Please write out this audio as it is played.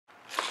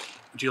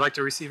Would you like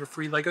to receive a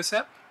free Lego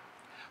set?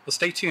 Well,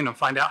 stay tuned and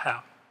find out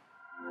how.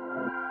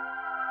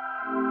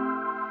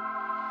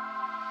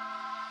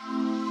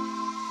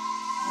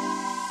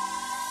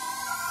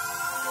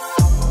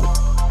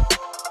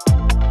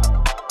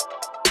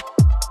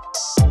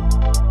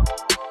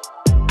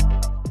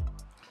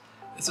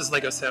 This is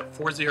Lego set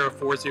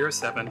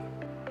 40407,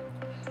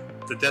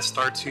 the Death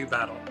Star 2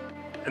 Battle.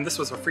 And this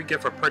was a free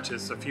gift for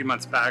purchase a few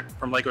months back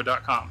from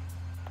Lego.com.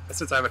 But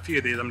since I have a few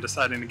of these, I'm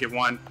deciding to give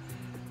one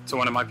to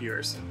one of my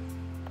viewers.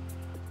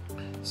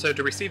 So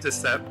to receive this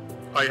set,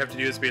 all you have to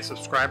do is be a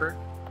subscriber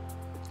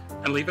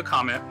and leave a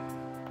comment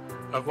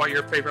of what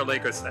your favorite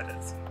Lego set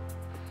is.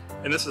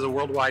 And this is a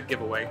worldwide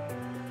giveaway.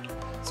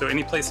 So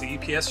any place the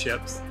UPS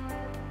ships,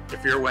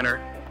 if you're a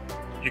winner,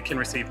 you can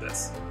receive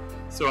this.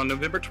 So on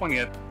November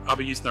 20th, I'll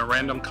be using a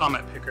random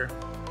comment picker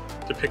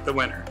to pick the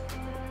winner.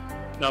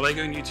 Now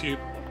Lego and YouTube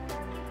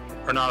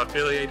are not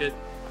affiliated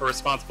or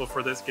responsible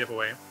for this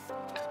giveaway.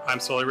 I'm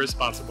solely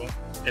responsible,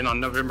 and on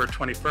November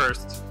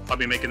 21st, I'll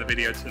be making the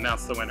video to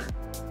announce the winner.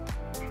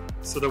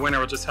 So the winner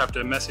will just have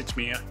to message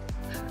me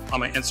on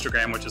my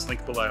Instagram, which is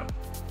linked below.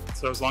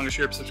 So as long as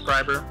you're a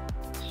subscriber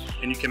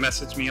and you can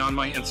message me on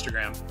my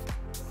Instagram,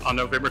 on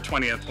November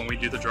 20th when we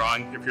do the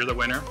drawing, if you're the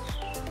winner,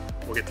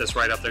 we'll get this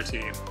right out there to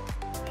you.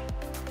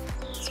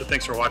 So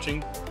thanks for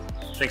watching,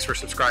 thanks for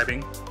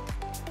subscribing,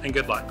 and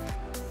good luck.